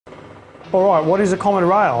All right, what is a common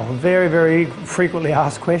rail? Very, very frequently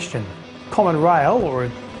asked question. Common rail, or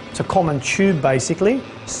it's a common tube basically,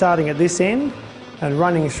 starting at this end and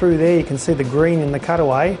running through there, you can see the green in the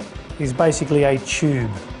cutaway, is basically a tube.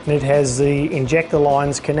 And it has the injector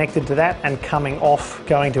lines connected to that and coming off,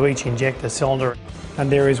 going to each injector cylinder. And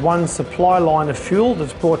there is one supply line of fuel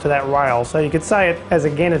that's brought to that rail. So you could say it as,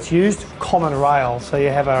 again, it's used, common rail. So you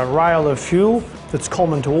have a rail of fuel that's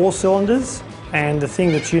common to all cylinders. And the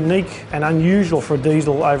thing that's unique and unusual for a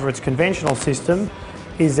diesel over its conventional system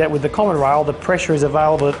is that with the common rail, the pressure is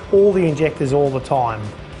available at all the injectors all the time.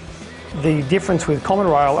 The difference with common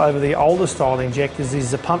rail over the older style injectors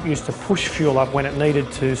is the pump used to push fuel up when it needed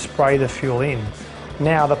to spray the fuel in.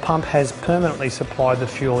 Now the pump has permanently supplied the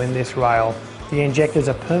fuel in this rail. The injectors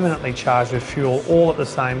are permanently charged with fuel all at the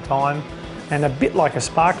same time, and a bit like a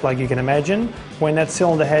spark plug you can imagine, when that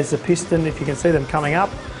cylinder has the piston, if you can see them coming up,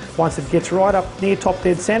 once it gets right up near top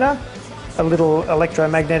dead centre, a little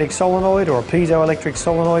electromagnetic solenoid or a piezoelectric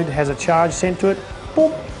solenoid has a charge sent to it,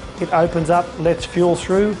 boom, it opens up, lets fuel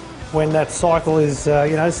through. When that cycle is, say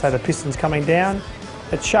the piston's coming down,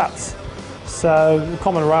 it shuts. So the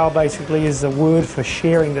common rail basically is the word for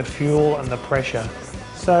sharing the fuel and the pressure.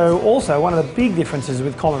 So also one of the big differences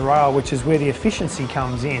with common rail, which is where the efficiency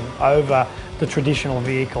comes in over the traditional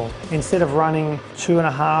vehicle. Instead of running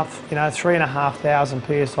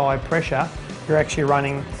 3,500 PSI pressure, you're actually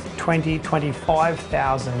running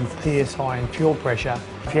 25,000 PSI in fuel pressure.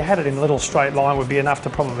 If you had it in a little straight line, it would be enough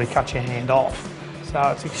to probably cut your hand off. So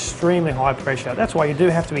it's extremely high pressure. That's why you do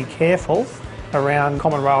have to be careful around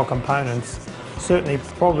common rail components. Certainly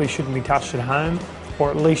probably shouldn't be touched at home,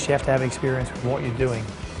 or at least you have to have experience with what you're doing.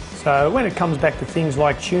 So when it comes back to things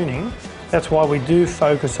like tuning, that's why we do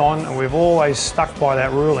focus on, and we've always stuck by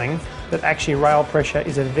that ruling, that actually rail pressure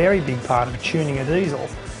is a very big part of tuning a diesel,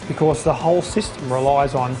 because the whole system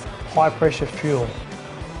relies on high pressure fuel.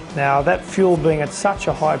 Now that fuel being at such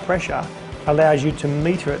a high pressure allows you to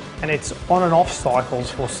meter it, and its on and off cycles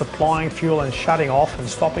for supplying fuel and shutting off and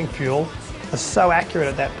stopping fuel are so accurate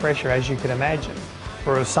at that pressure as you can imagine.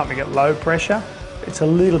 Whereas something at low pressure, it's a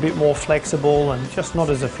little bit more flexible and just not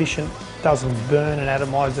as efficient, doesn't burn and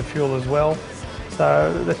atomise the fuel as well.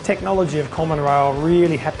 So the technology of common rail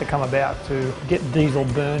really had to come about to get diesel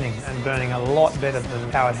burning, and burning a lot better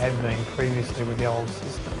than how it had been previously with the old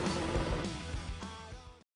system.